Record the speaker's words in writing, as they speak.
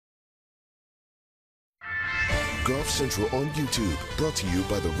Golf Central on YouTube, brought to you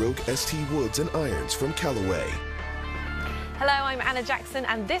by the Rogue ST Woods and Irons from Callaway. Hello, I'm Anna Jackson,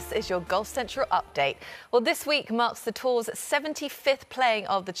 and this is your Golf Central update. Well, this week marks the tour's 75th playing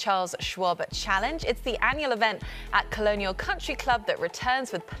of the Charles Schwab Challenge. It's the annual event at Colonial Country Club that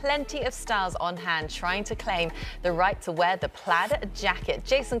returns with plenty of stars on hand trying to claim the right to wear the plaid jacket.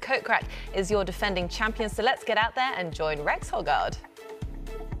 Jason Kokrak is your defending champion, so let's get out there and join Rex Hoggard.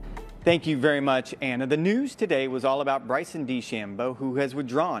 Thank you very much, Anna. The news today was all about Bryson DeChambeau, who has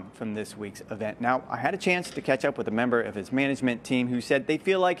withdrawn from this week's event. Now, I had a chance to catch up with a member of his management team who said they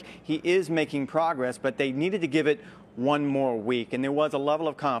feel like he is making progress, but they needed to give it one more week, and there was a level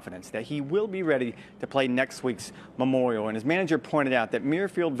of confidence that he will be ready to play next week's Memorial. And his manager pointed out that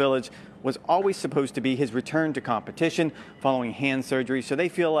Muirfield Village was always supposed to be his return to competition following hand surgery, so they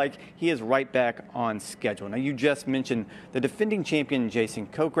feel like he is right back on schedule. Now, you just mentioned the defending champion, Jason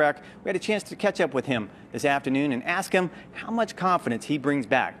Kokrak. We had a chance to catch up with him this afternoon and ask him how much confidence he brings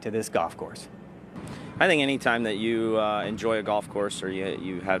back to this golf course. I think anytime that you enjoy a golf course or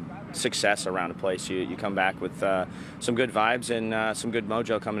you have success around a place, you come back with some good vibes and some good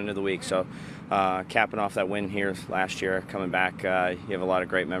mojo coming into the week. So capping off that win here last year, coming back, you have a lot of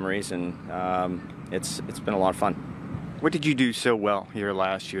great memories, and it's been a lot of fun. What did you do so well here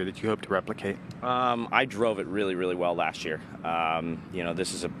last year that you hope to replicate? I drove it really, really well last year. You know,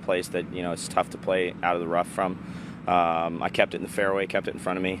 this is a place that, you know, it's tough to play out of the rough from. I kept it in the fairway, kept it in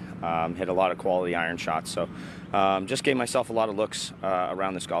front of me, hit a lot of quality iron shots. So just gave myself a lot of looks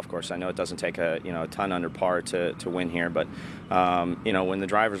around this golf course. I know it doesn't take a ton under par to win here, but you know, when the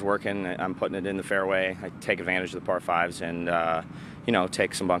driver's working, I'm putting it in the fairway. I take advantage of the par fives and you know,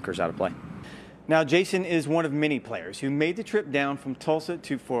 take some bunkers out of play. Now, Jason is one of many players who made the trip down from Tulsa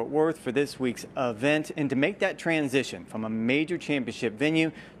to Fort Worth for this week's event. And to make that transition from a major championship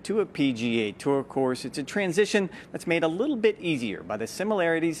venue to a PGA Tour course, it's a transition that's made a little bit easier by the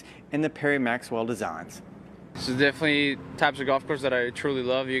similarities in the Perry Maxwell designs. This is definitely types of golf course that I truly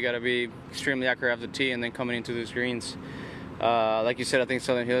love. You got to be extremely accurate off the tee and then coming into those greens. Like you said, I think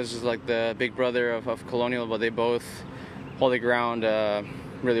Southern Hills is like the big brother of Colonial, but they both hold the ground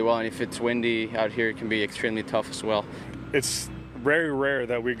really well, and if it's windy out here, it can be extremely tough as well. It's very rare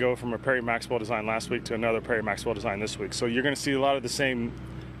that we go from a Perry Maxwell design last week to another Perry Maxwell design this week. So you're going to see a lot of the same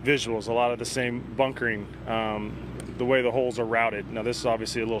visuals, a lot of the same bunkering, the way the holes are routed. Now, this is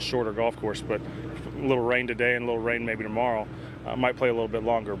obviously a little shorter golf course, but a little rain today and a little rain maybe tomorrow might play a little bit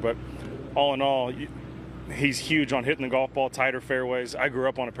longer. But all in all, he's huge on hitting the golf ball, tighter fairways. I grew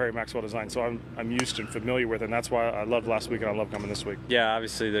up on a Perry Maxwell design, so I'm used and familiar with it, and that's why I loved last week and I love coming this week. Yeah,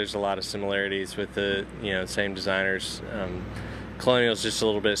 obviously there's a lot of similarities with the same designers. Colonial is just a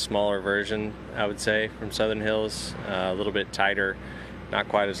little bit smaller version, I would say, from Southern Hills. A little bit tighter, not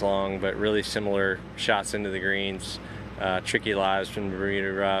quite as long, but really similar shots into the greens. Tricky lies from the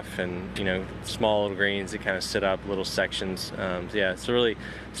Bermuda rough, and small little greens that kind of sit up little sections. Yeah, it's a really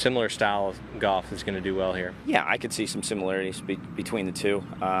similar style of golf that's going to do well here. Yeah, I could see some similarities between the two.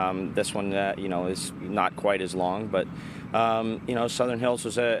 This one, is not quite as long, but Southern Hills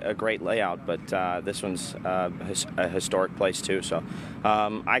was a great layout, but this one's a historic place too. So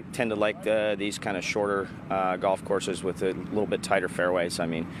I tend to like these kind of shorter golf courses with a little bit tighter fairways. I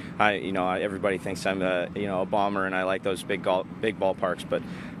mean, everybody thinks I'm a bomber and I like those big ballparks, but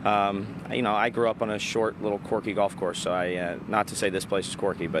I grew up on a short little quirky golf course. So not to say this place is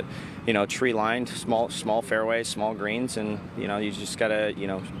quirky, but tree lined, small fairways, small greens, and you just gotta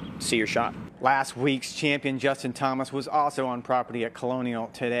see your shot. Last week's champion Justin Thomas was also on property at Colonial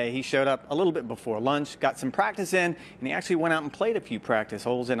today. He showed up a little bit before lunch, got some practice in, and he actually went out and played a few practice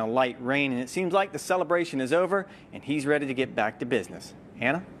holes in a light rain. And it seems like the celebration is over and he's ready to get back to business.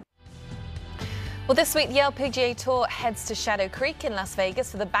 Hannah? Well, this week the LPGA Tour heads to Shadow Creek in Las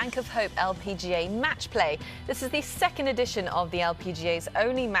Vegas for the Bank of Hope LPGA Match Play. This is the second edition of the LPGA's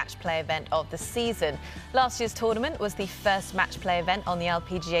only match play event of the season. Last year's tournament was the first match play event on the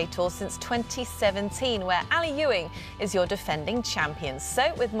LPGA Tour since 2017, where Ali Ewing is your defending champion.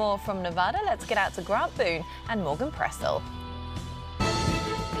 So with more from Nevada, let's get out to Grant Boone and Morgan Pressel.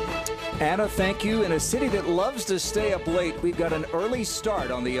 Anna, thank you. In a city that loves to stay up late, we've got an early start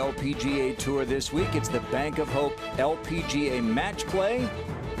on the LPGA Tour this week. It's the Bank of Hope LPGA Match Play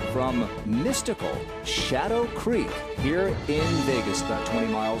from mystical Shadow Creek here in Vegas, about 20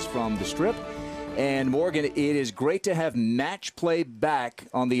 miles from the Strip. And Morgan, it is great to have match play back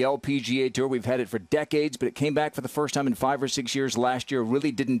on the LPGA Tour. We've had it for decades, but it came back for the first time in 5 or 6 years last year.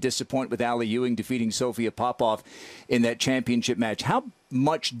 Really didn't disappoint with Ali Ewing defeating Sophia Popov in that championship match. How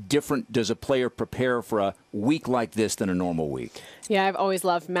much different does a player prepare for a week like this than a normal week? Yeah, I've always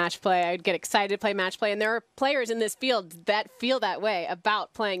loved match play. I'd get excited to play match play, and there are players in this field that feel that way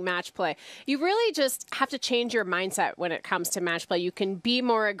about playing match play. You really just have to change your mindset when it comes to match play. You can be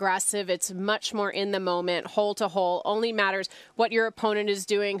more aggressive. It's much more in the moment, hole to hole. Only matters what your opponent is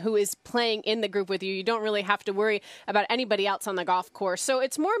doing, who is playing in the group with you. You don't really have to worry about anybody else on the golf course. So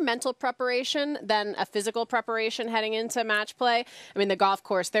it's more mental preparation than a physical preparation heading into match play. I mean, the golf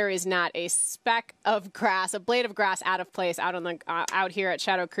course, there is not a speck of grass, a blade of grass out of place out on the out here at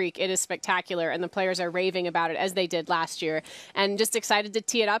Shadow Creek. It is spectacular, and the players are raving about it as they did last year, and just excited to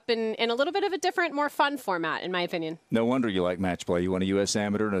tee it up in a little bit of a different, more fun format, in my opinion. No wonder you like match play. You won a U.S.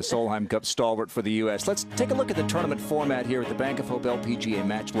 Amateur and a Solheim Cup stalwart for the U.S. Let's take a look at the tournament format here at the Bank of Hope LPGA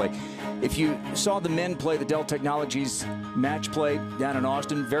match play. If you saw the men play the Dell Technologies match play down in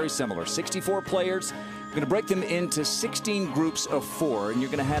Austin, very similar. 64 players. We're going to break them into 16 groups of 4, and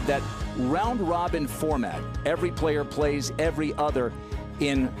you're going to have that round-robin format. Every player plays every other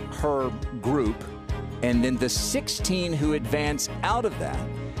in her group, and then the 16 who advance out of that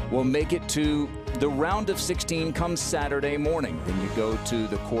will make it to the round of 16 comes Saturday morning. Then you go to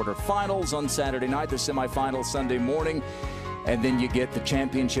the quarterfinals on Saturday night, the semifinals Sunday morning, and then you get the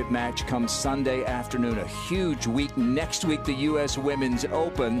championship match come Sunday afternoon. A huge week. Next week, the U.S. Women's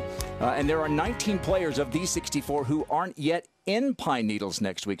Open. And there are 19 players of these 64 who aren't yet in Pine Needles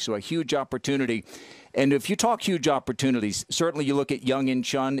next week, so a huge opportunity. And if you talk huge opportunities, certainly you look at Young In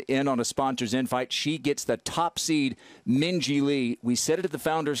Chun in on a sponsor's invite. She gets the top seed, Minjee Lee. We said it at the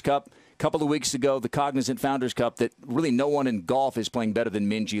Founders Cup a couple of weeks ago, the Cognizant Founders Cup, that really no one in golf is playing better than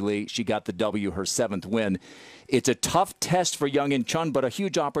Minjee Lee. She got the W, her 7th win. It's a tough test for Young In Chun, but a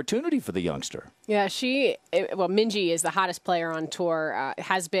huge opportunity for the youngster. Yeah, Minjee is the hottest player on tour,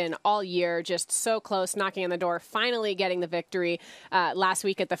 has been all year, just so close, knocking on the door, finally getting the victory last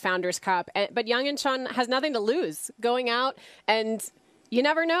week at the Founders Cup. But Young In Chun has nothing to lose going out, and you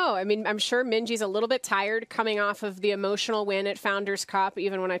never know. I mean, I'm sure Minjee's a little bit tired coming off of the emotional win at Founders Cup.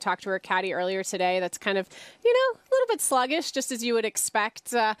 Even when I talked to her caddy earlier today, that's kind of, a little bit sluggish, just as you would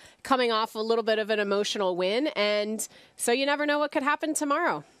expect, coming off a little bit of an emotional win. And so you never know what could happen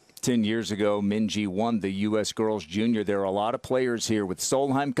tomorrow. 10 years ago, Minjee won the U.S. Girls Junior. There are a lot of players here with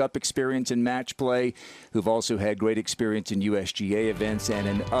Solheim Cup experience in match play who've also had great experience in USGA events and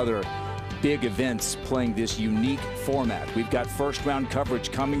in other big events playing this unique format. We've got first-round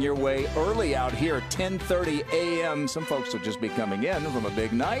coverage coming your way early out here at 10:30 a.m. Some folks will just be coming in from a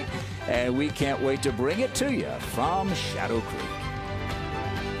big night, and we can't wait to bring it to you from Shadow Creek.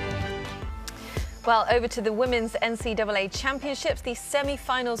 Well, over to the Women's NCAA Championships. The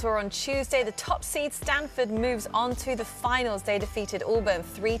semi-finals were on Tuesday. The top seed Stanford moves on to the finals. They defeated Auburn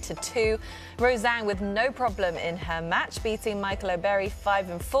 3-2. Roseanne with no problem in her match, beating Michael O'Berry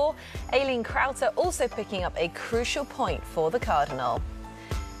 5-4. Aileen Crowther also picking up a crucial point for the Cardinal.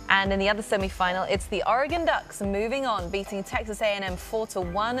 And in the other semi-final, it's the Oregon Ducks moving on, beating Texas A&M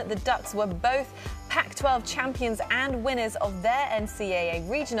 4-1. The Ducks were both Pac-12 champions and winners of their NCAA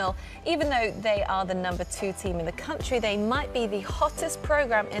regional. Even though they are the #2 team in the country, they might be the hottest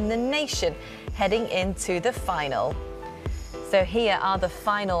program in the nation heading into the final. So here are the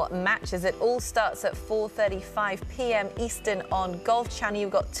final matches. It all starts at 4:35 p.m. Eastern on Golf Channel.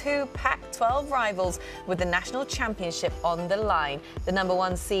 You've got 2 Pac-12 rivals with the national championship on the line. The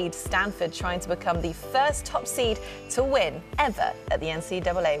 #1 seed, Stanford, trying to become the first top seed to win ever at the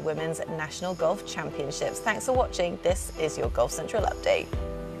NCAA Women's National Golf Championships. Thanks for watching. This is your Golf Central Update.